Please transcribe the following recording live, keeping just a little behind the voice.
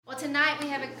tonight we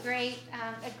have a great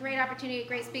opportunity, a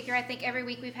great speaker. I think every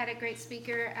week we've had a great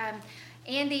speaker.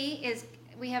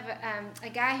 We have a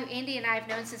guy who Andy and I have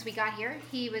known since we got here.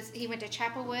 He went to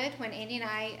Chapelwood when Andy and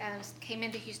I came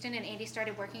into Houston, and Andy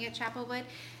started working at Chapelwood.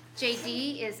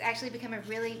 JD is actually become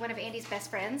one of Andy's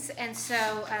best friends, and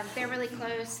so they're really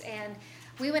close. And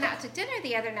we went out to dinner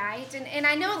the other night, and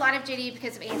I know a lot of JD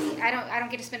because of Andy. I don't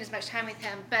get to spend as much time with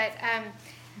him,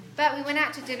 but we went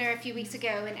out to dinner a few weeks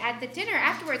ago, and at the dinner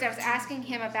afterwards, I was asking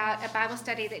him about a Bible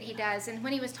study that he does, and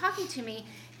when he was talking to me,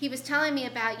 he was telling me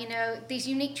about, these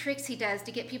unique tricks he does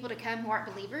to get people to come who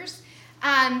aren't believers,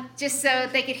 just so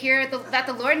they could hear about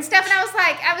the Lord and stuff. And I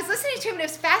was listening to him, and it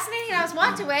was fascinating, and I was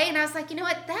walked away, and I was like, you know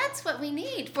what, that's what we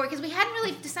need because we hadn't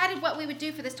really decided what we would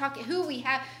do for this talk, who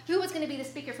was going to be the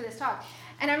speaker for this talk.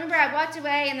 And I remember I walked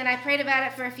away, and then I prayed about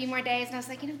it for a few more days, and I was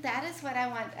like, that is what I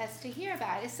want us to hear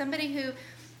about, is somebody who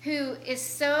is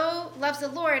so loves the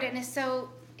Lord and is so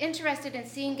interested in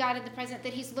seeing God in the present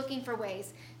that he's looking for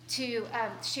ways to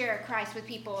share Christ with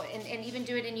people and even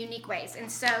do it in unique ways.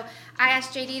 And so I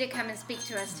asked JD to come and speak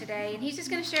to us today, and he's just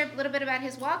going to share a little bit about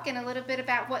his walk and a little bit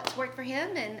about what's worked for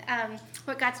him and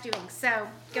what God's doing. So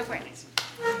go for it.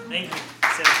 Thank you.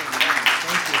 Thank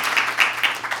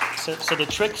you. So the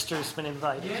trickster's been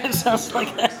invited. Yeah. It sounds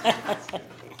like that.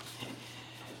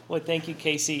 Well, thank you,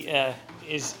 Casey.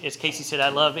 As Casey said, I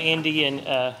love Andy,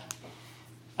 and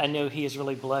I know he has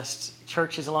really blessed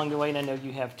churches along the way, and I know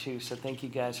you have too. So thank you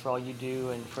guys for all you do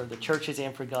and for the churches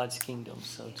and for God's kingdom.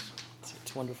 So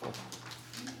it's wonderful.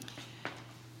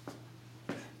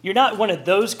 You're not one of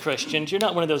those Christians. You're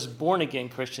not one of those born-again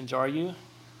Christians, are you?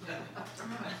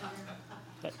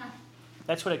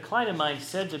 That's what a client of mine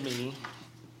said to me.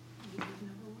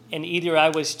 And either I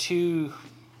was too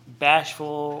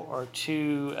bashful or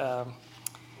too...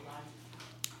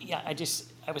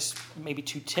 I was maybe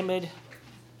too timid.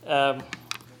 I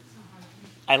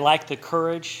lacked the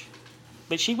courage.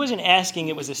 But she wasn't asking,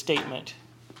 it was a statement.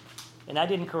 And I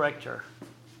didn't correct her.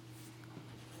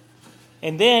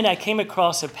 And then I came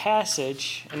across a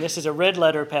passage, and this is a red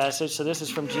letter passage, so this is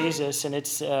from Jesus, and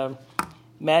it's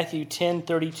Matthew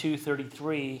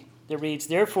 10:32-33, that reads,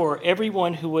 "Therefore,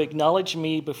 everyone who will acknowledge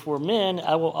me before men,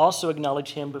 I will also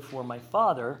acknowledge him before my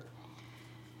Father.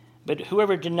 But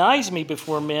whoever denies me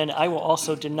before men, I will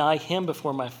also deny him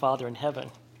before my Father in heaven."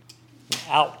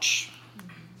 Ouch.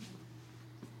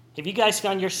 Have you guys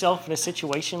found yourself in a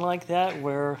situation like that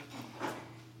where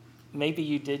maybe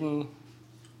you didn't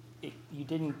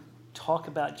talk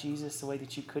about Jesus the way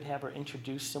that you could have or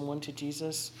introduce someone to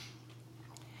Jesus?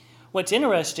 What's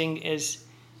interesting is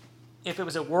if it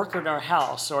was a worker in our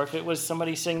house or if it was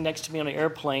somebody sitting next to me on an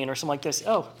airplane or something like this,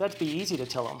 that'd be easy to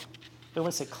tell them. But when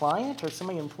it's a client or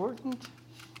something important,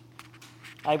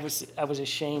 I was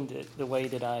ashamed at the way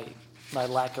that my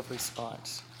lack of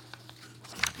response.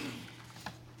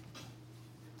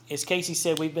 As Casey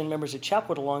said, we've been members of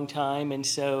Chapelwood a long time, and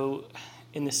so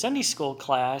in the Sunday school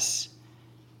class,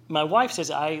 my wife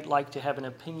says I like to have an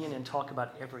opinion and talk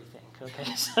about everything. Okay,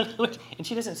 and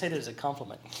she doesn't say that as a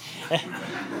compliment.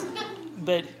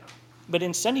 But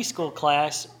in Sunday school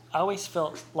class, I always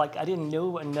felt like I didn't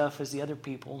know enough as the other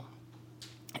people.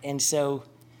 And so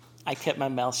I kept my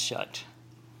mouth shut.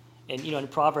 And, in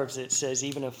Proverbs it says,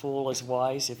 even a fool is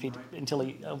wise until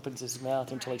he opens his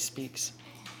mouth, until he speaks.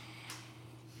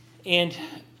 And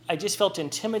I just felt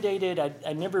intimidated.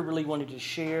 I never really wanted to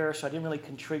share, so I didn't really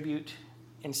contribute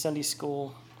in Sunday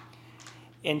school.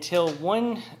 Until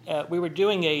we were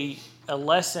doing a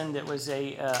lesson that was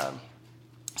a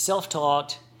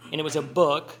self-taught, and it was a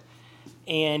book.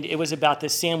 And it was about the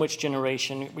sandwich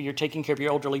generation, where you're taking care of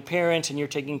your elderly parents and you're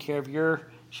taking care of your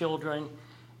children.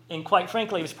 And quite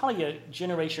frankly, it was probably a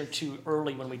generation or two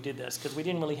early when we did this because we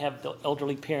didn't really have the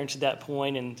elderly parents at that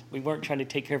point, and we weren't trying to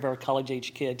take care of our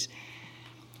college-age kids.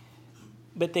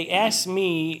 But they asked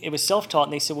me, it was self-taught,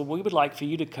 and they said, well, we would like for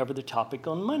you to cover the topic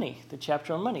on money, the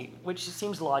chapter on money, which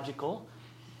seems logical.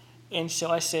 And so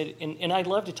I said, and I'd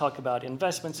love to talk about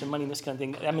investments and money and this kind of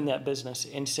thing. I'm in that business.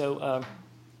 And so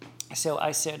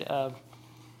I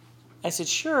said,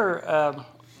 sure,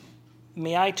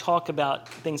 may I talk about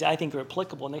things I think are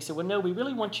applicable? And they said, well, no, we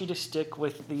really want you to stick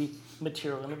with the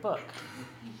material in the book.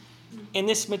 And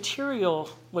this material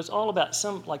was all about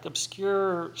some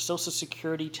obscure Social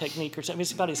Security technique or something.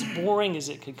 It's about as boring as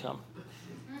it could come.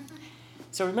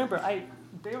 So remember, I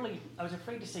was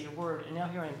afraid to say a word, and now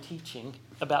here I am teaching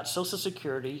about Social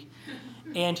Security.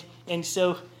 And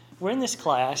so we're in this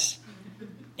class,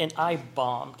 and I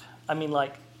bombed. I mean,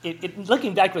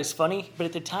 looking back, it was funny, but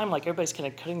at the time, everybody's kind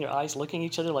of cutting their eyes, looking at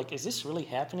each other, is this really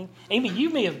happening? Amy, you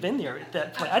may have been there at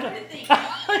that point. I don't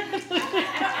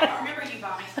remember you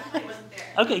bombing. I wasn't there.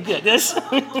 Okay, good.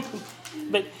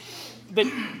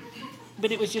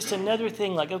 but it was just another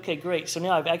thing. Like, okay, great. So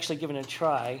now I've actually given it a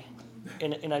try,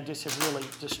 and I just have really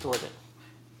destroyed it.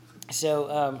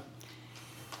 So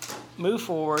move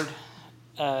forward.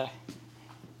 Let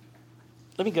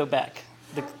me go back.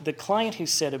 The client who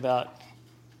said about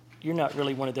you're not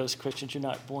really one of those Christians. You're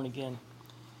not born again.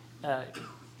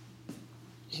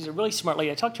 She's a really smart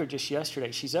lady. I talked to her just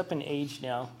yesterday. She's up in age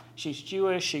now. She's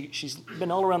Jewish. She's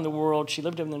been all around the world. She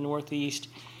lived in the Northeast.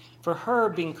 For her,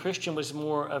 being Christian was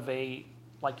more of a,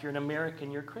 like, you're an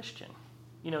American, you're Christian.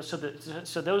 You know, so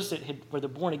those that were the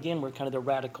born again were kind of the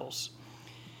radicals.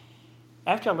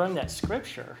 After I learned that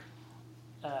scripture,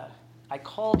 I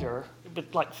called her,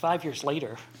 but like 5 years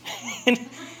later,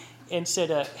 and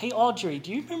said, hey, Audrey,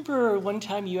 do you remember one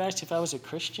time you asked if I was a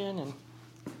Christian? And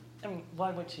I mean,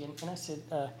 why would she? And I said,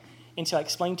 and so I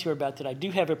explained to her about that I do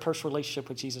have a personal relationship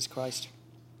with Jesus Christ.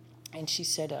 And she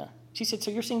said,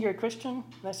 so you're saying you're a Christian?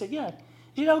 And I said, yeah.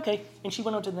 She said, okay. And she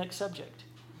went on to the next subject.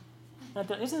 And I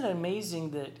thought, isn't it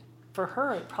amazing that for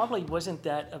her it probably wasn't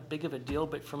that a big of a deal,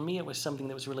 but for me it was something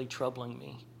that was really troubling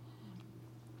me.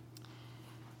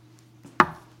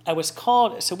 I was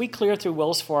called, so we cleared through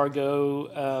Wells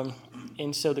Fargo,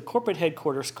 and so the corporate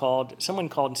headquarters someone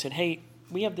called and said, hey,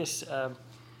 we have this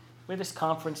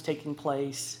conference taking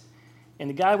place, and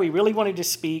the guy we really wanted to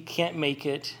speak can't make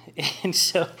it, and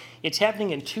so it's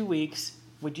happening in 2 weeks.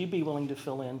 Would you be willing to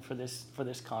fill in for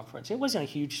this conference? It wasn't a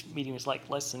huge meeting. It was like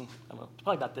less than,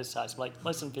 probably about this size, like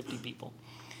less than 50 people.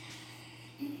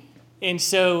 And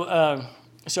so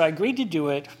I agreed to do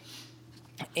it,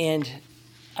 and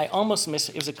I almost missed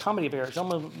it. It was a comedy of errors. I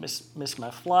almost missed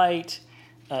my flight.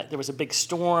 There was a big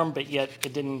storm, but yet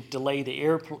it didn't delay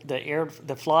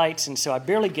the flights, and so I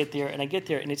barely get there. And I get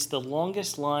there, and it's the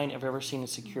longest line I've ever seen in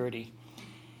security.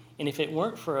 And if it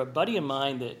weren't for a buddy of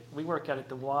mine that we work out at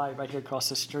the Y right here across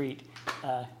the street,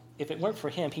 if it weren't for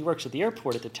him, he works at the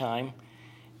airport at the time,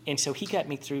 and so he got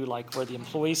me through like where the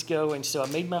employees go, and so I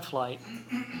made my flight.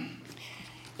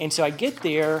 And so I get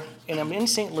there, and I'm in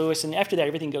St. Louis, and after that,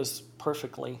 everything goes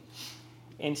perfectly.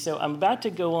 And so I'm about to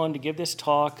go on to give this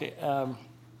talk,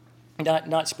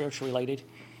 not spiritual related,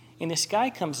 and this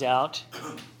guy comes out,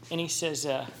 and he says,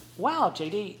 wow,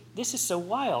 JD, this is so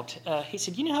wild. He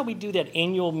said, you know how we do that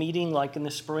annual meeting like in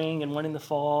the spring and one in the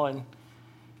fall? And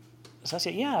so I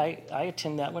said, yeah, I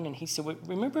attend that one. And he said,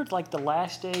 remember like the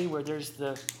last day where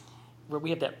where we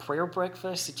have that prayer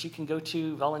breakfast that you can go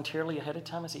to voluntarily ahead of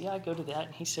time? I said, yeah, I go to that.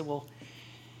 And he said, well,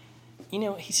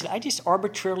 he said, I just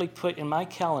arbitrarily put in my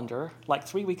calendar like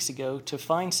 3 weeks ago to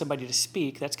find somebody to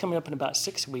speak. That's coming up in about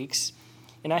 6 weeks.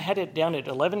 And I had it down at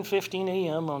 11:15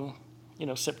 a.m. on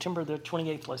September the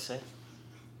 28th, let's say,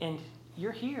 and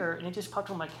you're here, and it just popped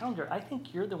on my calendar. I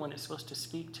think you're the one that's supposed to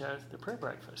speak to the prayer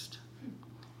breakfast.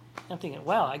 I'm thinking,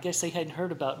 wow, I guess they hadn't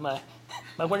heard about my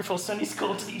wonderful Sunday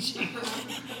school teaching.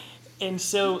 And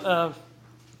so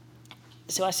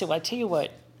I said, well, I tell you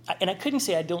what, and I couldn't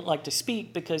say I don't like to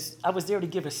speak because I was there to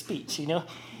give a speech,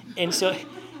 and so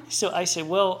I said,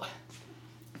 well.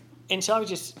 And so I was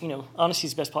just, honesty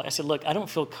is the best policy. I said, look, I don't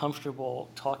feel comfortable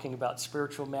talking about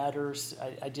spiritual matters.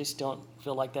 I just don't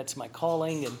feel like that's my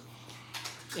calling.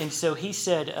 And so he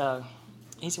said, well,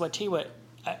 I tell you what,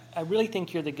 I really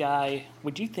think you're the guy.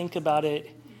 Would you think about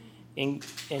it? And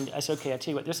I said, okay, I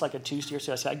tell you what, this is like a Tuesday or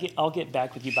so. I said, I'll get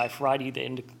back with you by Friday, the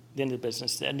end of the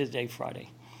business, the end of the day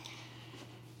Friday.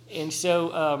 And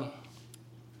so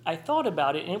I thought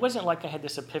about it, and it wasn't like I had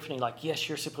this epiphany, like, yes,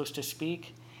 you're supposed to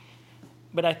speak.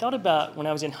 But I thought about when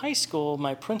I was in high school,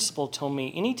 my principal told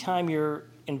me, anytime you're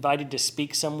invited to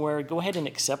speak somewhere, go ahead and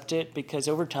accept it, because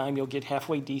over time you'll get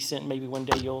halfway decent. Maybe one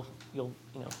day you'll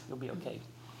be okay.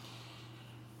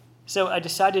 So I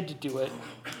decided to do it,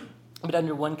 but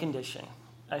under one condition.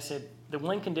 I said, the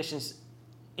one condition is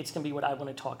it's going to be what I want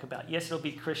to talk about. Yes, it'll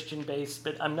be Christian-based,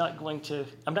 but I'm not going to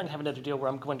have another deal where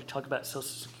I'm going to talk about Social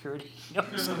Security,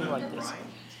 something like this.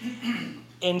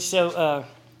 And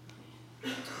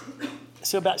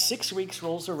so about 6 weeks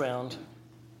rolls around,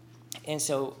 and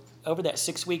so over that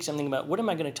 6 weeks, I'm thinking about, what am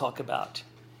I going to talk about?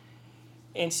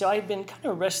 And so I've been kind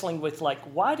of wrestling with, like,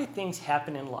 why do things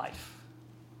happen in life?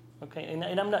 Okay, and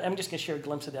I'm just going to share a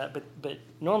glimpse of that, but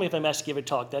normally if I'm asked to give a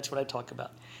talk, that's what I talk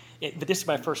about. But this is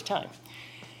my first time.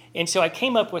 And so I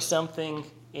came up with something,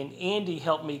 and Andy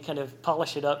helped me kind of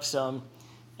polish it up some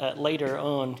later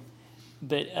on,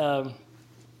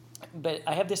 But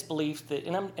I have this belief that,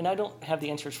 and I don't have the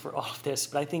answers for all of this,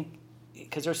 but I think,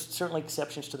 because there's certainly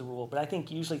exceptions to the rule, but I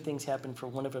think usually things happen for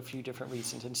one of a few different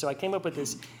reasons. And so I came up with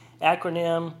this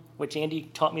acronym, which Andy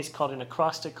taught me is called an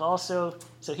acrostic also.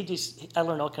 So I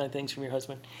learned all kinds of things from your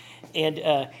husband.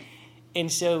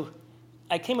 And so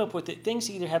I came up with it. Things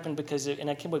either happen because of, and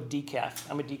I came up with decaf.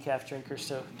 I'm a decaf drinker.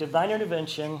 So divine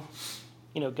intervention,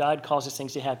 God causes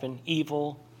things to happen.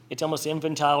 Evil. It's almost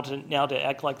infantile now to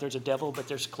act like there's a devil, but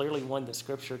there's clearly one that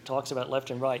Scripture talks about left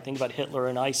and right. Think about Hitler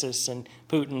and ISIS and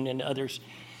Putin and others.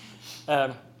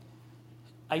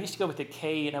 I used to go with a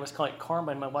K, and I was calling it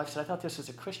karma, and my wife said, I thought this was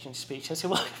a Christian speech. I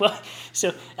said, well.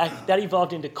 So that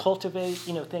evolved into cultivate,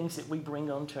 things that we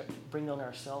bring on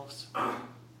ourselves.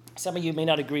 Some of you may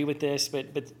not agree with this, but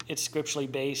it's scripturally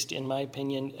based, in my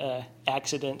opinion.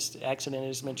 Accident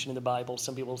is mentioned in the Bible.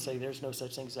 Some people say there's no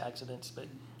such thing as accidents, but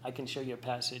I can show you a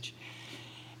passage.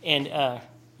 And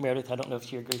Meredith, I don't know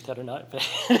if you agree with that or not, but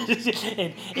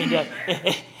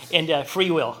and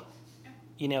free will,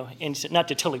 and so, not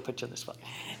to totally put you on the spot.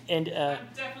 And I'm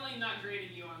definitely not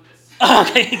grading you on this.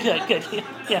 Okay, good.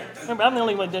 Yeah, remember, I'm the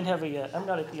only one that doesn't have I'm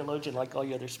not a theologian like all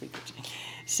you other speakers.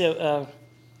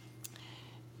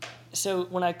 So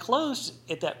when I closed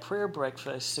at that prayer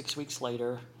breakfast 6 weeks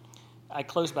later, I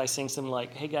closed by saying something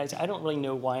like, hey guys, I don't really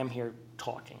know why I'm here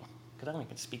talking, because I don't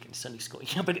even speak in Sunday school,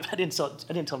 but I didn't tell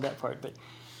them that part, but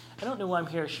I don't know why I'm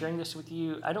here sharing this with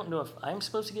you. I don't know if I'm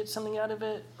supposed to get something out of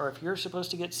it or if you're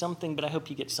supposed to get something, but I hope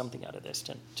you get something out of this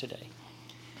today.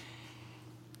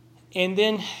 And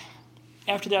then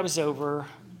after that was over,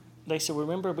 they said, well,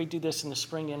 remember, we do this in the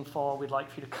spring and fall. We'd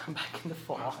like for you to come back in the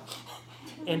fall.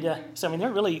 And so,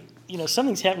 they're really,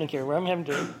 something's happening here where I'm having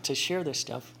to share this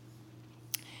stuff.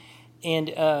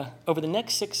 And over the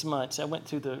next 6 months, I went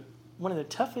through one of the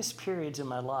toughest periods in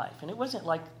my life. And it wasn't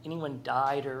like anyone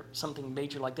died or something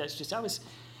major like that. It's just I was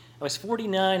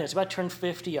 49. I was about to turn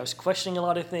 50. I was questioning a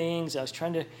lot of things. I was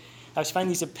finding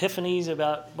these epiphanies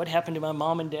about what happened to my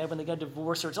mom and dad when they got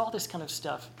divorced. There was all this kind of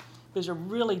stuff. It was a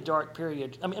really dark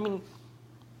period. I mean,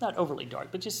 not overly dark,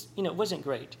 but just, it wasn't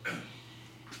great.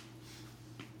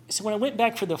 So when I went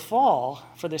back for the fall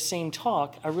for the same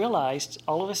talk, I realized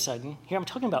all of a sudden, here I'm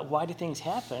talking about why do things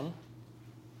happen,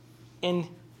 and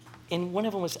one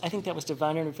of them was, I think that was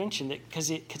divine intervention, because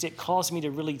it caused me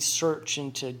to really search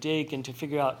and to dig and to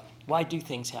figure out why do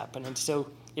things happen, and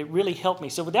so it really helped me.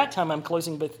 So with that time, I'm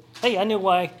closing with, hey, I know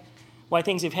why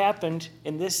things have happened,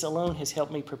 and this alone has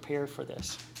helped me prepare for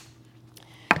this.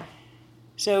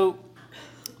 So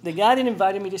the guy that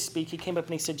invited me to speak, he came up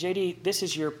and he said, JD, this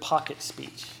is your pocket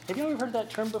speech. Have you ever heard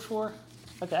that term before?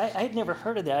 Okay, I had never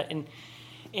heard of that. And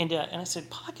I said,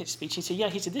 pocket speech? He said, yeah.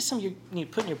 He said, this is something you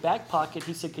put in your back pocket.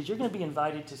 He said, because you're going to be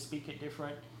invited to speak at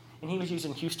different, and he was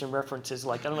using Houston references,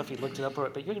 like, I don't know if he looked it up or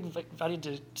what, but you're going to be invited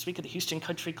to speak at the Houston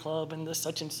Country Club and the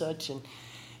such, and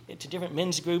to different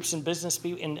men's groups and business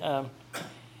people. And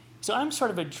so I'm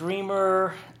sort of a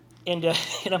dreamer, and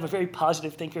I'm a very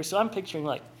positive thinker. So I'm picturing,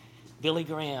 like, Billy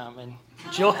Graham and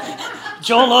Joel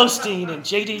Osteen and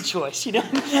J.D. Choice,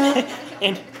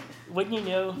 And wouldn't you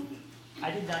know, I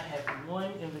did not have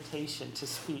one invitation to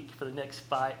speak for the next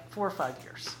 4 or 5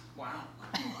 years. Wow.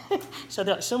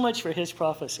 So much for his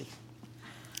prophecy.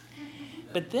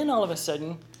 But then all of a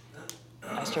sudden,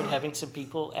 I started having some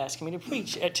people asking me to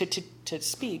preach, to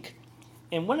speak.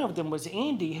 And one of them was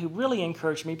Andy, who really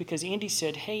encouraged me, because Andy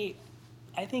said, hey,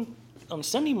 I think on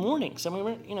Sunday mornings,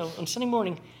 on Sunday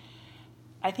morning,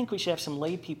 I think we should have some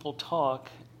lay people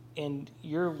talk, and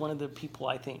you're one of the people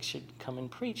I think should come and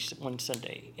preach one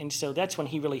Sunday. And so that's when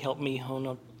he really helped me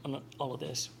hone on all of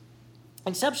this.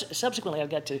 And subsequently, I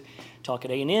got to talk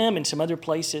at A&M and some other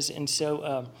places. And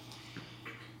so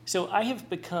I have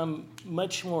become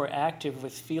much more active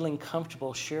with feeling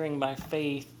comfortable sharing my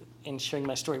faith and sharing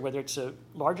my story, whether it's a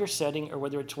larger setting or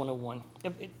whether it's one-on-one.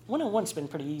 One-on-one's been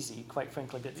pretty easy, quite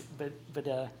frankly,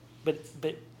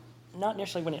 but not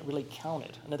necessarily when it really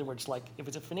counted. In other words, like, if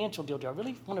it's a financial deal, do I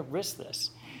really want to risk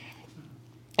this?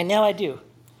 And now I do.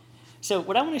 So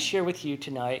what I want to share with you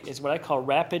tonight is what I call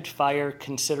rapid-fire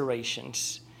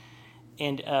considerations.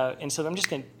 And so I'm just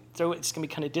going to throw it. It's going to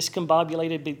be kind of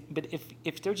discombobulated, but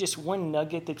if there's just one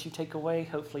nugget that you take away,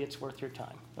 hopefully it's worth your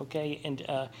time, okay? And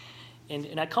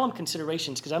I call them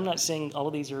considerations because I'm not saying all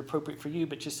of these are appropriate for you,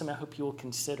 but just something I hope you will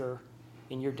consider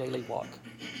in your daily walk.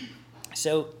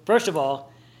 So first of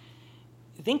all,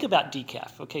 think about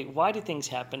decaf, okay? Why do things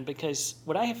happen? Because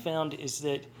what I have found is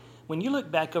that when you look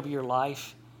back over your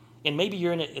life, and maybe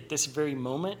you're in it at this very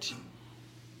moment,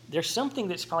 there's something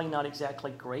that's probably not exactly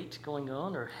great going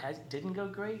on or didn't go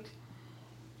great.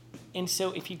 And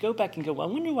so if you go back and go, well,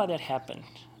 I wonder why that happened.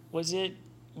 Was it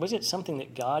something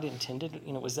that God intended?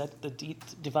 Was that the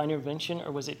divine intervention,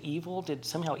 or was it evil? Did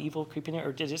somehow evil creep in there?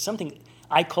 Or is it something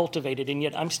I cultivated, and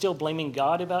yet I'm still blaming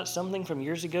God about something from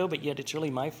years ago, but yet it's really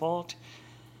my fault?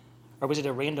 Or was it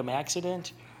a random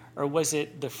accident? Or was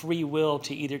it the free will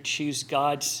to either choose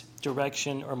God's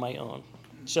direction or my own?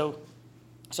 So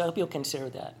So I hope you'll consider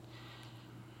that.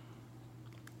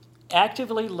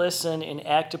 Actively listen and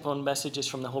act upon messages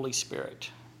from the Holy Spirit.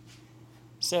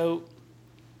 So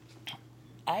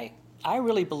I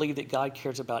really believe that God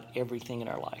cares about everything in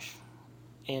our life.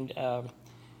 And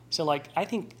so, I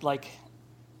think,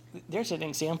 there's an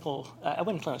example. I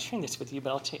wouldn't plan on sharing this with you,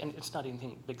 but I'll tell you, and it's not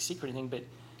anything big secret or anything, but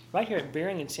right here at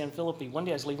Bering in San Felipe, one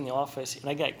day I was leaving the office, and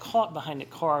I got caught behind a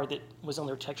car that was on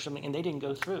their text from me, and they didn't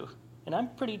go through. And I'm a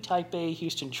pretty type A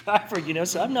Houston driver,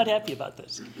 so I'm not happy about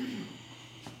this.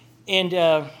 And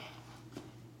so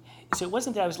it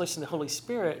wasn't that I was listening to the Holy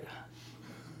Spirit,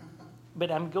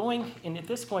 but I'm going, and at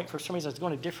this point, for some reason, I was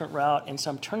going a different route, and so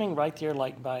I'm turning right there,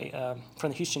 from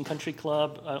the Houston Country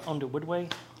Club onto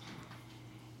Woodway.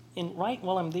 And right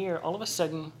while I'm there, all of a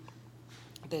sudden,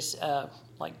 this,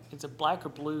 it's a black or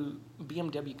blue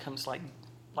BMW comes like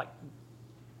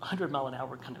 100 mile an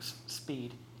hour kind of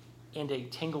speed, and a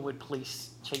Tanglewood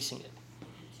police chasing it.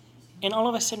 And all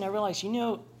of a sudden, I realized,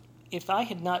 if I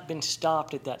had not been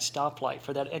stopped at that stoplight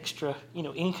for that extra,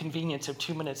 inconvenience of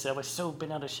 2 minutes that I was so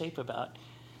bent out of shape about,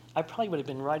 I probably would have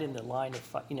been right in the line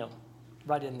of,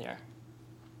 right in there.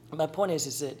 My point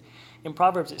is that in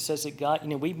Proverbs it says that God,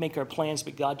 we make our plans,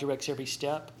 but God directs every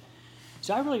step.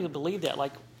 So I really believe that,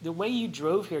 the way you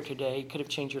drove here today could have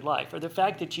changed your life, or the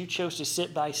fact that you chose to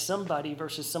sit by somebody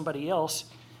versus somebody else,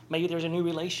 maybe there's a new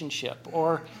relationship,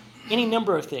 or any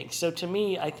number of things. So to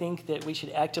me, I think that we should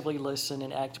actively listen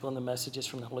and act upon the messages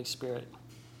from the Holy Spirit.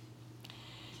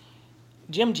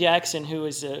 Jim Jackson, who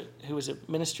was a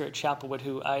minister at Chapelwood,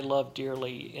 who I love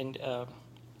dearly, and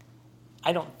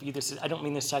I don't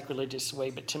mean this sacrilegious way,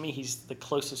 but to me, he's the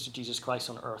closest to Jesus Christ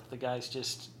on earth. The guy's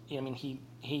just,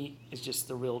 he is just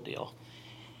the real deal.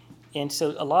 And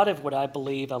so a lot of what I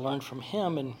believe I learned from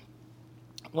him, and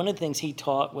one of the things he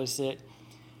taught was that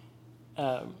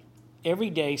every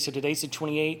day, so today's the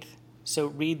 28th, so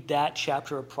read that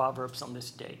chapter of Proverbs on this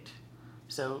date.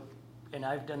 So, and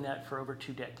I've done that for over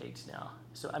 2 decades now.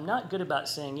 So I'm not good about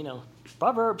saying,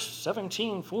 Proverbs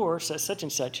 17:4 says such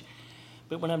and such.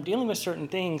 But when I'm dealing with certain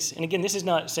things, and again, this is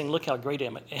not saying, look how great I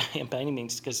am by any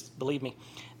means, because believe me,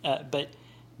 but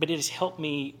it has helped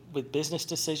me with business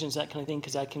decisions, that kind of thing,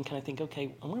 because I can kind of think,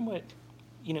 okay, I wonder what,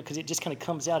 because it just kind of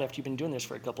comes out after you've been doing this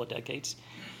for a couple of decades.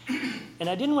 And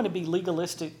I didn't want to be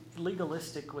legalistic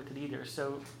with it either.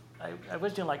 So I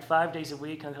was doing 5 days a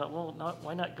week, and I thought, well,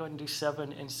 why not go ahead and do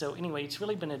 7? And so anyway, it's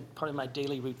really been a part of my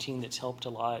daily routine that's helped a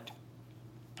lot,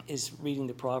 is reading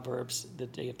the Proverbs the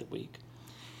day of the week.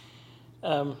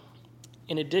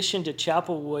 In addition to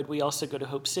Chapelwood, we also go to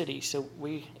Hope City. So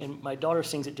and my daughter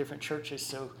sings at different churches,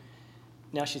 so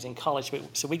now she's in college,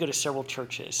 so we go to several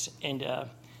churches. And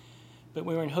but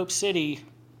we were in Hope City.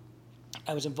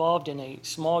 I was involved in a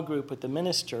small group with the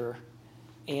minister,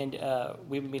 and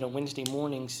we would meet on Wednesday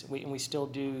mornings, and we still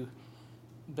do.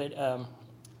 But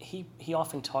he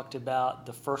often talked about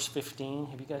the first 15.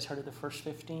 Have you guys heard of the first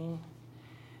 15?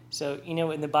 So,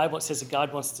 in the Bible it says that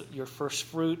God wants your first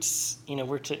fruits.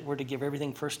 We're to give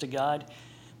everything first to God.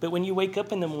 But when you wake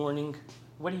up in the morning,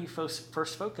 what do you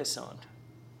first focus on?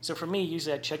 So for me,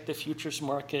 usually I check the futures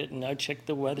market, and I check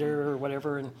the weather or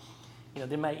whatever, and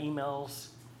then my emails.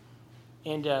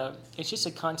 And it's just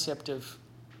a concept of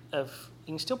you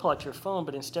can still pull out your phone,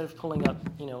 but instead of pulling up,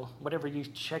 whatever you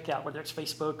check out, whether it's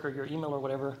Facebook or your email or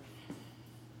whatever,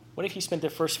 what if you spent the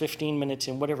first 15 minutes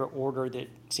in whatever order that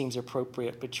seems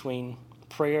appropriate between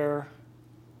prayer,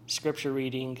 scripture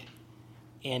reading,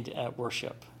 and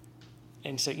worship?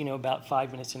 And so, about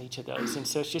 5 minutes in each of those. And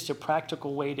so it's just a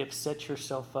practical way to set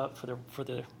yourself up for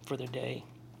the day.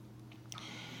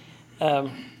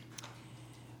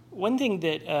 One thing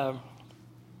that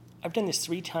I've done this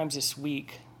 3 times this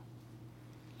week,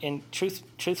 and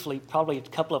truthfully, probably a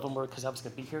couple of them were because I was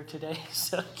going to be here today.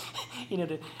 So,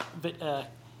 but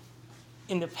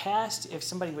in the past, if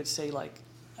somebody would say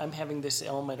I'm having this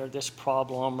ailment or this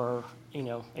problem, or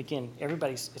again,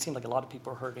 it seemed like a lot of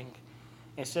people are hurting.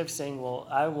 Instead of saying, well,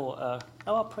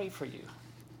 I'll pray for you.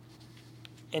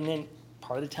 And then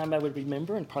part of the time I would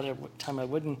remember, and part of the time I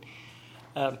wouldn't.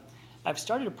 I've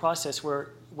started a process where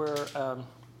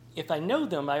if I know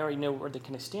them, I already know where they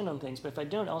kind of stand on things. But if I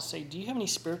don't, I'll say, do you have any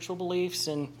spiritual beliefs?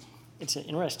 And it's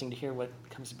interesting to hear what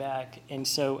comes back. And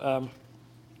so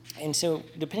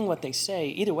depending on what they say,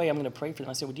 either way, I'm going to pray for them.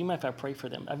 I say, well, do you mind if I pray for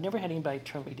them? I've never had anybody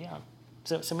turn me down.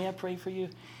 So may I pray for you?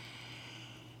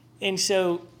 And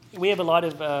so we have a lot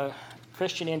of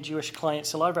Christian and Jewish clients.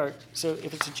 So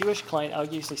if it's a Jewish client, I'll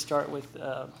usually start with,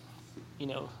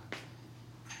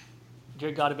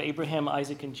 dear God of Abraham,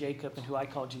 Isaac, and Jacob, and who I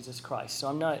call Jesus Christ. So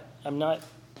I'm not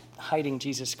hiding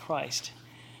Jesus Christ.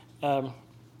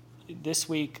 This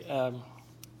week,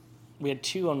 we had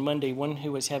two on Monday. One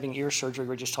who was having ear surgery we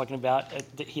were just talking about.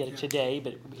 That he had it today,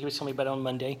 but he was telling me about it on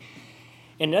Monday.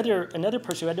 Another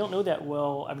person who I don't know that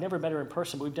well, I've never met her in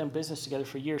person, but we've done business together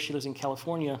for years. She lives in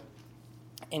California,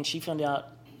 and she found out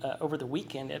over the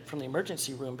weekend from the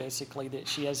emergency room, basically, that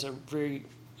she has a very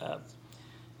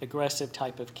aggressive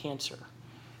type of cancer.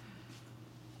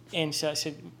 And so I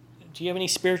said, do you have any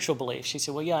spiritual beliefs? She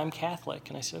said, well, yeah, I'm Catholic.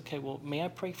 And I said, okay, well, may I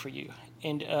pray for you?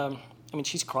 And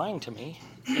she's crying to me.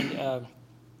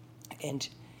 And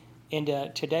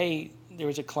today there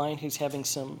was a client who's having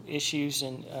some issues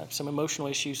and some emotional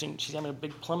issues, and she's having a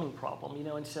big plumbing problem,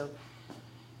 And so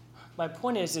my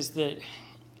point is that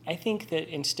I think that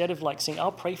instead of saying,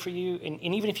 I'll pray for you, and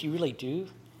even if you really do,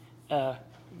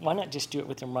 why not just do it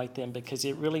with them right then? Because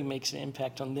it really makes an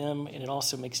impact on them, and it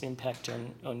also makes an impact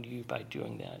on you by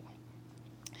doing that.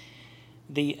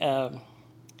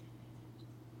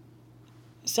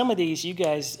 Some of these, you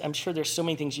guys, I'm sure there's so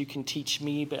many things you can teach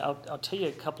me, but I'll tell you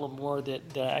a couple of more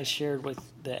that I shared with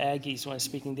the Aggies when I was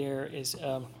speaking there is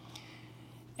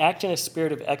act in a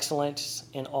spirit of excellence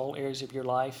in all areas of your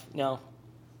life. Now,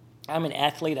 I'm an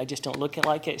athlete. I just don't look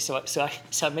like it, so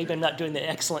maybe I'm not doing the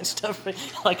excellent stuff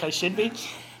like I should be.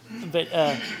 But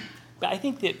I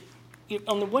think that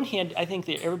on the one hand, I think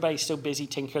that everybody's so busy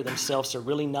taking care of themselves, they're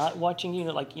really not watching you.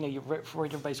 You're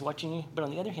worried everybody's watching you. But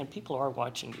on the other hand, people are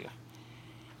watching you.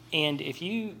 And if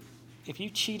you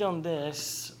cheat on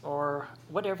this or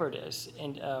whatever it is,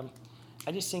 and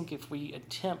I just think if we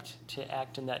attempt to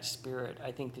act in that spirit,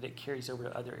 I think that it carries over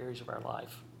to other areas of our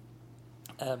life.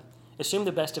 Assume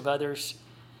the best of others.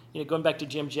 Going back to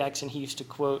Jim Jackson, he used to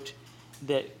quote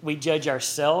that we judge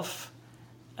ourselves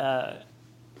on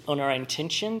our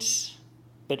intentions,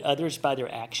 but others by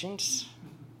their actions.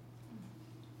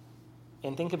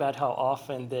 And think about how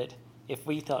often that if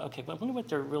we thought, okay, well, I wonder what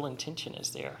their real intention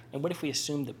is there, and what if we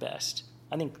assume the best?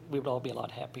 I think we would all be a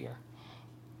lot happier.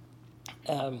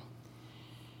 And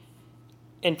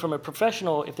from a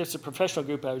professional, if there's a professional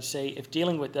group, I would say if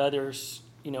dealing with others,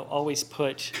 always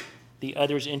put the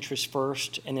other's interests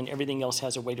first, and then everything else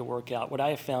has a way to work out. What I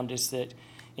have found is that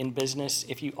in business,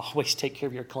 if you always take care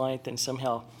of your client, then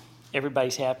somehow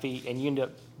everybody's happy, and you end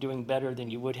up doing better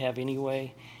than you would have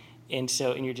anyway, and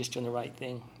you're just doing the right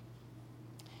thing.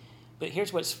 But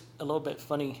here's what's a little bit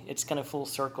funny. It's kind of full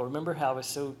circle. Remember how I was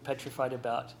so petrified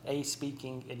about A,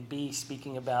 speaking, and B,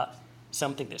 speaking about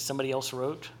something that somebody else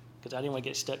wrote? Because I didn't want to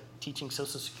get stuck teaching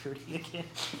Social Security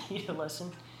again,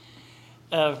 lesson.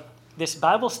 This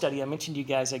Bible study I mentioned to you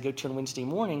guys I go to on Wednesday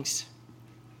mornings.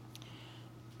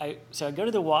 So I go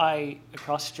to the Y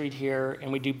across the street here,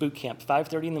 and we do boot camp,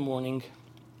 5:30 in the morning.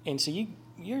 And so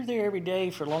you're there every day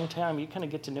for a long time. You kind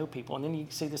of get to know people, and then you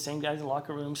see the same guys in the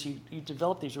locker rooms. You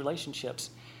develop these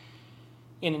relationships.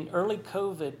 And in early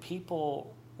COVID,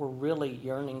 people were really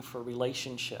yearning for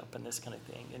relationship and this kind of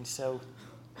thing. And so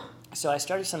I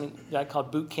started something that I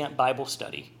called Boot Camp Bible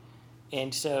Study.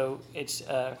 And so it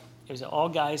was an all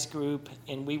guys group,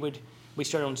 and we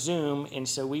started on Zoom, and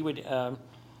so we'd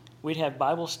have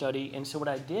Bible study. And so what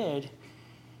I did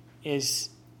is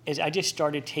I just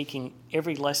started taking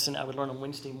every lesson I would learn on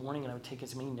Wednesday morning, and I would take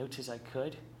as many notes as I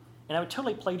could. And I would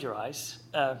totally plagiarize,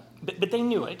 but they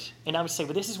knew it. And I would say,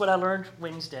 well, this is what I learned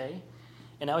Wednesday,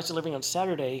 and I was delivering on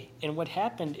Saturday. And what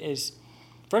happened is,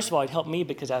 first of all, it helped me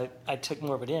because I took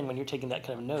more of it in when you're taking that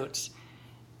kind of notes.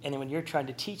 And then when you're trying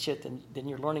to teach it, then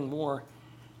you're learning more.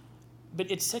 But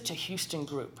it's such a Houston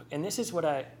group. And this is what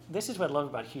I love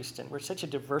about Houston. We're such a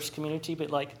diverse community,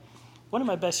 but one of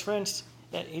my best friends,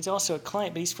 he's also a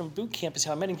client, but he's from boot camp is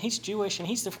how I met him. He's Jewish, and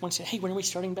he's the one who said, hey, when are we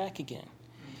starting back again?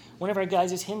 One of our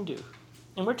guys is Hindu.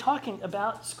 And we're talking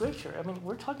about Scripture.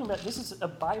 We're talking about, this is a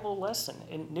Bible lesson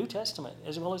in New Testament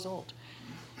as well as Old.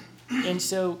 And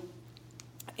so,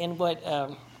 and what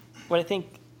I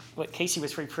think, what Casey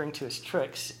was referring to as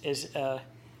tricks is,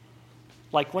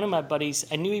 one of my buddies,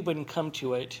 I knew he wouldn't come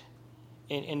to it,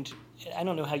 and I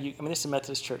don't know how this is a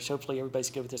Methodist church, so hopefully everybody's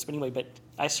good with this, but anyway, but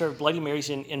I serve Bloody Marys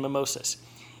and mimosas.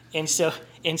 And so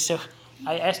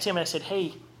I asked him, and I said,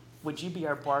 hey, would you be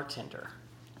our bartender?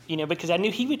 Because I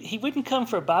knew he wouldn't come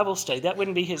for a Bible study. That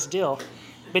wouldn't be his deal.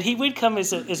 But he would come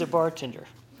as a bartender.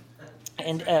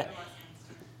 And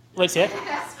what's that?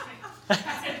 It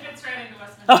fits right into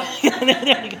Westminster.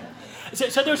 There you go.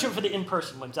 So those are for the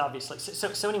in-person ones, obviously.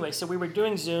 So anyway, so we were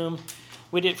doing Zoom.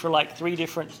 We did it for 3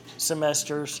 different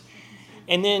semesters.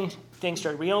 And then things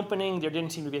started reopening. There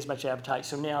didn't seem to be as much appetite.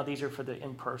 So now these are for the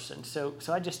in-person. So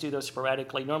I just do those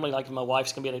sporadically. Normally, if my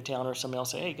wife's going to be out of town or somebody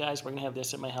else say, hey, guys, we're going to have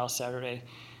this at my house Saturday.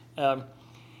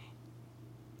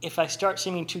 If I start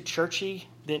seeming too churchy,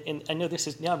 then, and I know this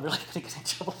is, now I'm really going to get in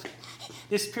trouble.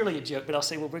 this is purely a joke, but I'll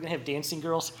say, well, we're going to have dancing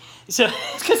girls. So,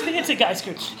 because it's a guy's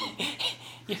group.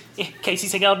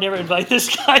 Casey's saying, I'll never invite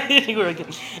this guy anywhere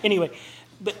again. Anyway,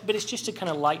 but it's just to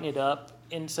kind of lighten it up,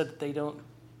 and so that they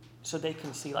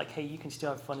can see, like, hey, you can still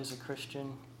have fun as a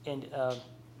Christian. And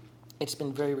it's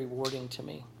been very rewarding to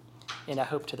me, and I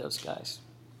hope to those guys.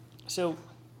 So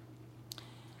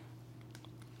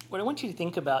what I want you to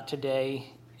think about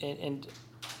today, and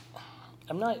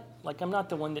I'm not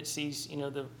the one that sees,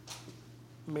 the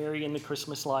Mary and the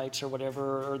Christmas lights or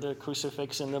whatever, or the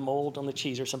crucifix and the mold on the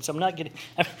cheese or something. So I'm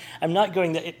not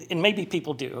going that, and maybe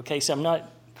people do, okay? So I'm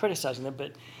not criticizing them,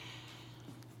 but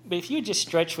if you would just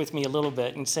stretch with me a little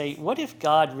bit and say, what if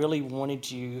God really wanted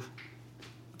you,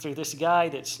 through this guy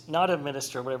that's not a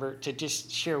minister or whatever, to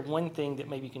just share one thing that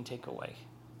maybe you can take away,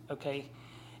 okay?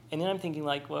 And then I'm thinking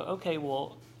like,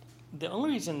 the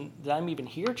only reason that I'm even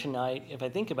here tonight, if I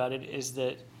think about it, is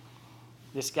that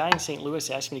this guy in St. Louis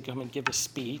asked me to come and give a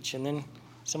speech, and then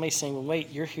somebody's saying, well,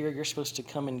 wait, you're here, you're supposed to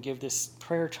come and give this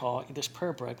prayer talk, this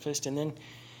prayer breakfast, and I'm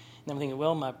thinking,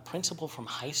 well, my principal from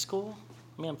high school,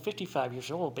 I'm 55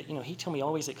 years old, but, he told me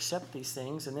always accept these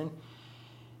things, and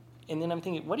then I'm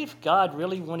thinking, what if God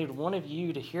really wanted one of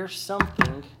you to hear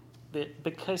something that,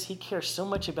 because he cares so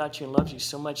much about you and loves you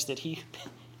so much, that he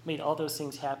made all those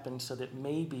things happen so that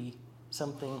maybe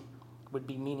something would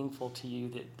be meaningful to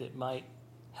you that might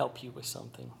help you with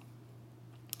something.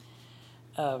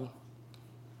 I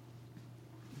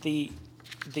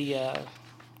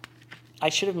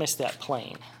should have missed that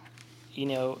plane.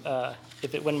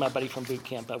 If it wasn't my buddy from boot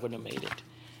camp, I wouldn't have made it.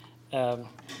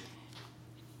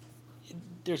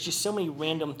 There's just so many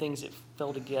random things that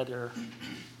fell together.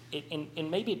 And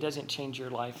maybe it doesn't change your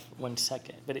life 1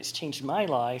 second, but it's changed my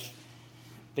life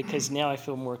because now I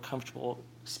feel more comfortable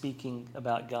speaking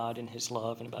about God and his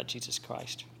love and about Jesus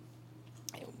Christ,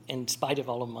 in spite of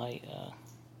all of my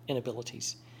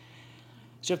inabilities.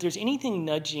 So if there's anything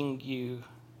nudging you,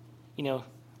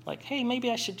 like, hey,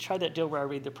 maybe I should try that deal where I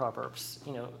read the Proverbs,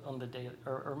 on the day,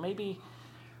 or maybe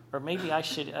I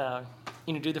should,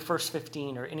 do the first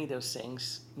 15 or any of those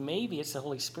things. Maybe it's the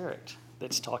Holy Spirit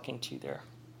that's talking to you there.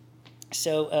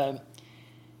 So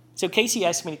Casey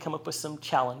asked me to come up with some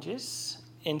challenges,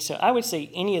 and so I would say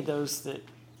any of those that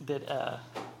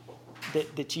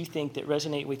you think that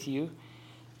resonate with you.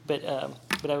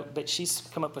 But she's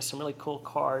come up with some really cool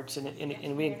cards,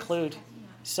 and we include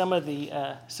some of the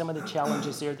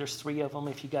challenges there. There's 3 of them.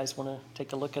 If you guys want to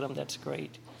take a look at them, that's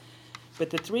great. But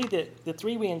the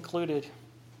three we included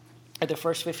are the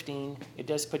first 15. It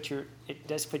does put you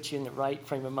in the right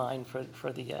frame of mind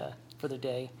for the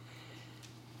day.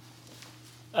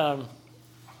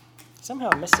 Somehow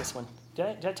I missed this one.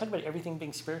 Did I talk about everything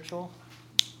being spiritual?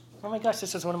 Oh my gosh,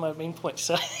 this is one of my main points.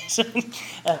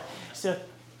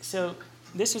 So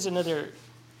this is another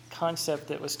concept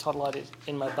that was taught a lot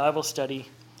in my Bible study,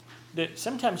 that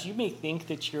sometimes you may think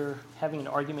that you're having an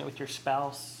argument with your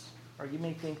spouse, or you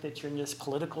may think that you're in this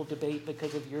political debate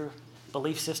because of your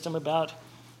belief system about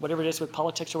whatever it is with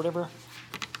politics or whatever.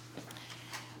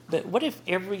 But what if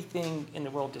everything in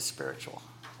the world is spiritual?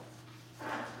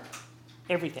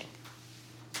 Everything.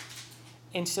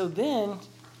 And so then,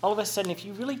 all of a sudden, if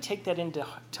you really take that into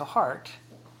heart,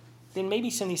 then maybe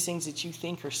some of these things that you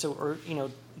think are so,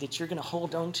 that you're going to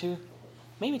hold on to,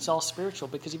 maybe it's all spiritual.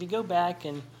 Because if you go back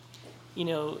and, he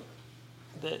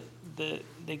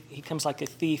comes like a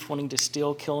thief wanting to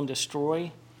steal, kill, and destroy.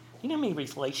 You know how many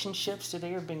relationships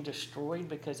today are being destroyed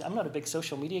because, I'm not a big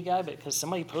social media guy, but because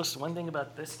somebody posts one thing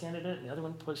about this candidate and the other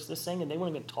one posts this thing and they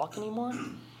won't even talk anymore?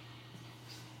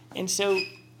 And so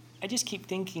I just keep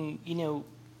thinking,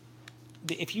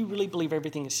 if you really believe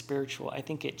everything is spiritual, I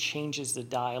think it changes the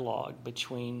dialogue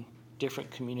between different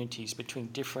communities, between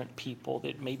different people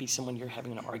that maybe someone you're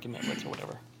having an argument with or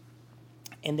whatever.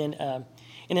 And then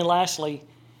lastly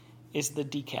is the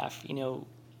decaf.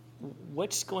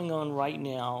 What's going on right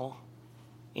now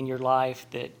in your life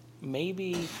that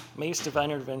maybe it's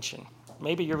divine intervention.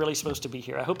 Maybe you're really supposed to be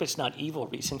here. I hope it's not evil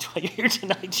reasons why you're here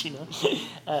tonight,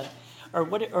 Or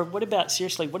what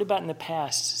about in the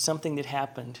past, something that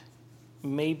happened?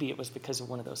 Maybe it was because of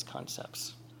one of those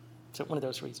concepts. So one of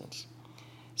those reasons.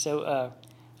 So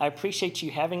I appreciate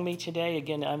you having me today.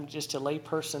 Again, I'm just a lay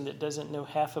person that doesn't know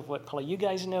half of what probably you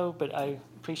guys know, but I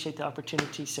appreciate the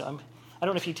opportunity. So I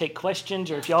don't know if you take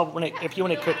questions or if you want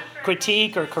to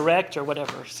critique or correct or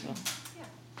whatever. So. Yeah.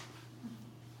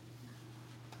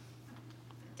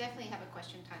 Definitely have a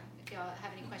question time if y'all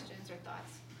have any questions or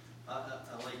thoughts. I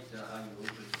liked how you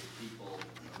opened with people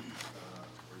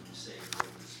where you say you're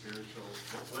in the spiritual.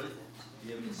 Do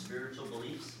you have any spiritual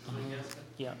beliefs?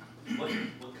 Yeah. What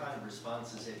kind of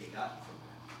responses have you gotten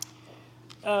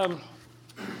from them?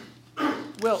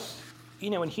 Well,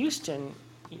 in Houston,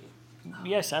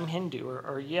 yes, I'm Hindu,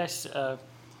 or yes,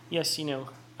 yes,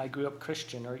 I grew up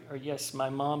Christian, or yes, my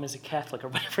mom is a Catholic, or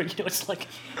whatever. It's like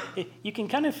you can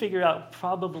kind of figure out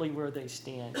probably where they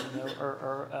stand,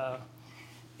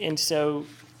 and so,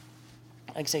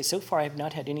 like I say, so far I've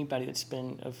not had anybody that's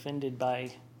been offended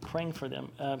by praying for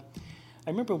them. I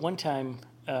remember one time,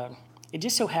 it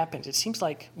just so happens, it seems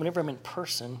like whenever I'm in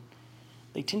person,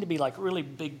 they tend to be like really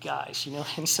big guys,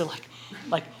 and so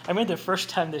like I remember the first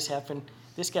time this happened.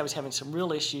 This guy was having some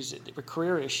real issues,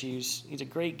 career issues. He's a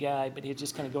great guy, but he's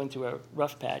just kind of going through a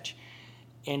rough patch.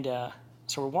 And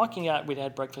so we're walking out. We'd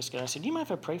had breakfast together. I said, "Do you mind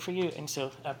if I pray for you?" And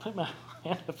so I put my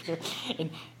hand up here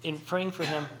and praying for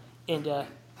him. And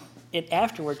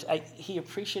afterwards, he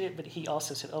appreciated it, but he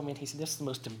also said, "Oh man," he said, "this is the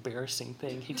most embarrassing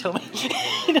thing." He told me.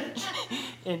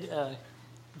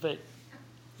 But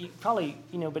probably,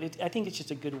 but I think it's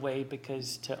just a good way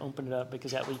to open it up,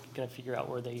 because that way you can kind of figure out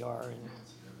where they are. And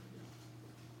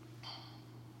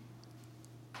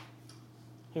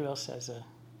who else has a?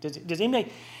 Did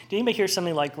anybody hear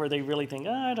something like where they really think,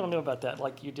 I don't know about that,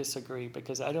 like you disagree?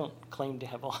 Because I don't claim to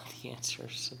have all the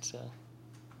answers. It's Decaf.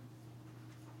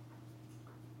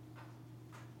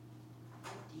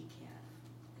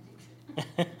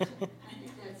 I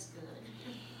think that's good.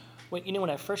 Well, when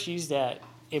I first used that,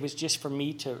 it was just for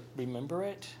me to remember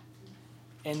it.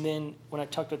 And then when I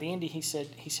talked with Andy, he said,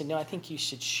 no, I think you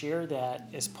should share that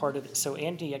as part of it. So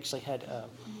Andy actually had,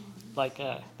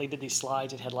 they did these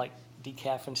slides that had like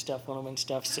decaf and stuff on them and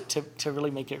stuff, so to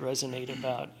really make it resonate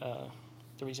about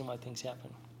the reason why things happen.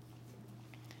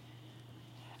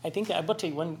 I think I will tell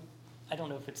you one. I don't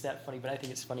know if it's that funny, but I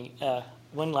think it's funny.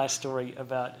 One last story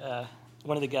about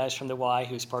one of the guys from the Y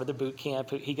who's part of the boot camp.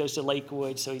 He goes to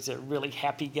Lakewood, so he's a really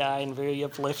happy guy and very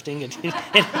uplifting, and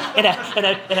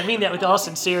I mean that with all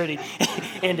sincerity.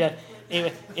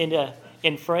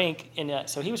 And Frank,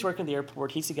 so he was working at the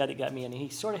airport. He's the guy that got me in, and he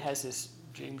sort of has this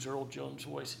James Earl Jones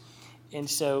voice, and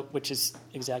so, which is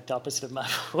exact opposite of my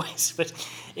voice. But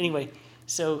anyway,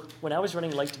 so when I was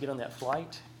running late to get on that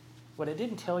flight, what I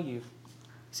didn't tell you,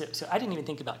 so I didn't even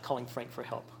think about calling Frank for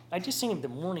help. I just seen him the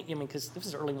morning, because this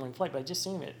was an early morning flight, but I just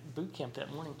seen him at boot camp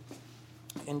that morning.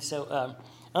 And so,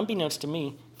 unbeknownst to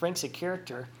me, Frank's a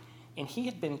character, and he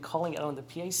had been calling out on the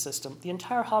PA system, the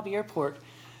entire Hobby Airport,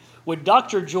 would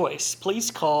Dr. Joyce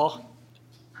please call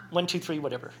 123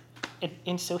 whatever.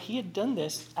 And so he had done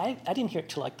this. I didn't hear it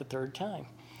till like the third time.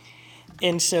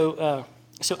 And so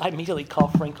I immediately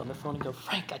called Frank on the phone and go,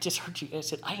 Frank, I just heard you. I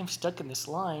said, I am stuck in this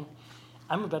line.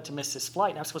 I'm about to miss this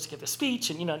flight, and I'm supposed to give a speech,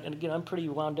 and again, I'm pretty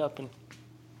wound up. And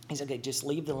he said, okay, just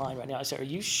leave the line right now. I said, are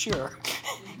you sure?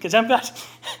 Because I'm about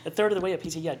a third of the way up. He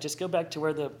said, yeah, just go back to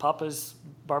where the Papa's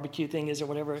barbecue thing is or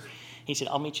whatever. He said,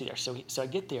 I'll meet you there. So I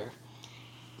get there.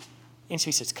 And so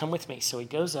he says, come with me. So he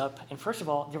goes up, and first of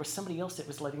all, there was somebody else that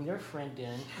was letting their friend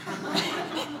in.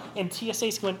 And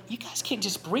TSA's going, you guys can't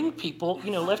just bring people,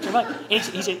 left and right. And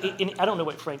he said, and I don't know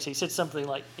what Frank said. He said something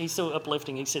like, he's so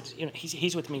uplifting. He said,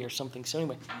 he's with me or something. So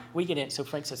anyway, we get in. So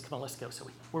Frank says, come on, let's go. So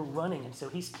we're running, and so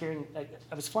he's carrying,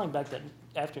 I was flying back that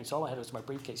afternoon, so all I had was my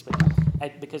briefcase.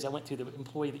 But because I went through the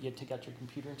employee that you had to take out your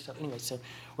computer and stuff. Anyway, so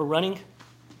we're running.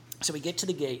 So we get to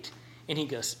the gate. And he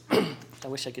goes, I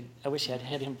wish I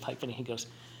had him pipe in. And he goes,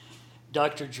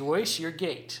 Dr. Joyce, your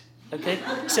gate. Okay?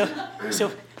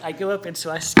 So I go up, and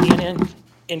so I scan in.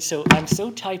 And so I'm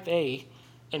so type A,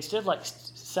 instead of like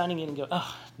signing in and go,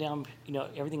 oh, now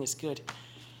everything is good.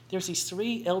 There's these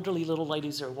three elderly little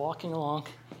ladies that are walking along.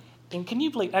 And can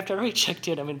you believe, after I already checked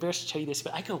in, I'm embarrassed to tell you this,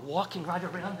 but I go walking right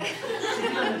around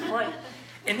there.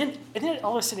 And then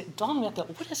all of a sudden it dawned on me, I thought,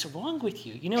 what is wrong with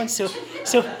you? And so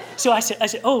I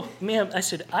said, oh, ma'am, I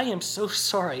said, I am so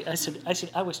sorry. I said,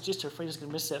 I was just afraid I was going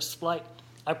to miss that flight.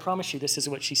 I promise you, this is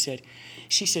what she said.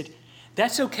 She said,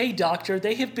 that's okay, doctor.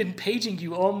 They have been paging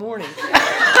you all morning.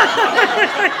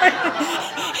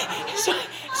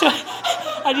 So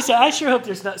I just said, I sure hope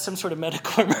there's not some sort of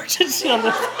medical emergency on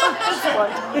this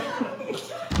flight.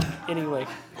 Anyway,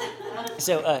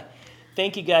 so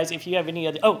thank you guys. If you have any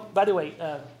other, oh, by the way,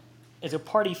 as a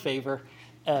party favor,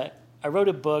 I wrote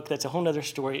a book that's a whole other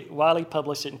story. Wiley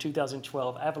published it in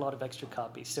 2012. I have a lot of extra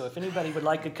copies. So if anybody would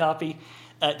like a copy,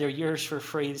 they're yours for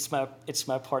free. It's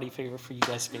my party favor for you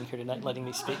guys being here tonight and letting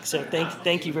me speak. So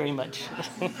thank you very much.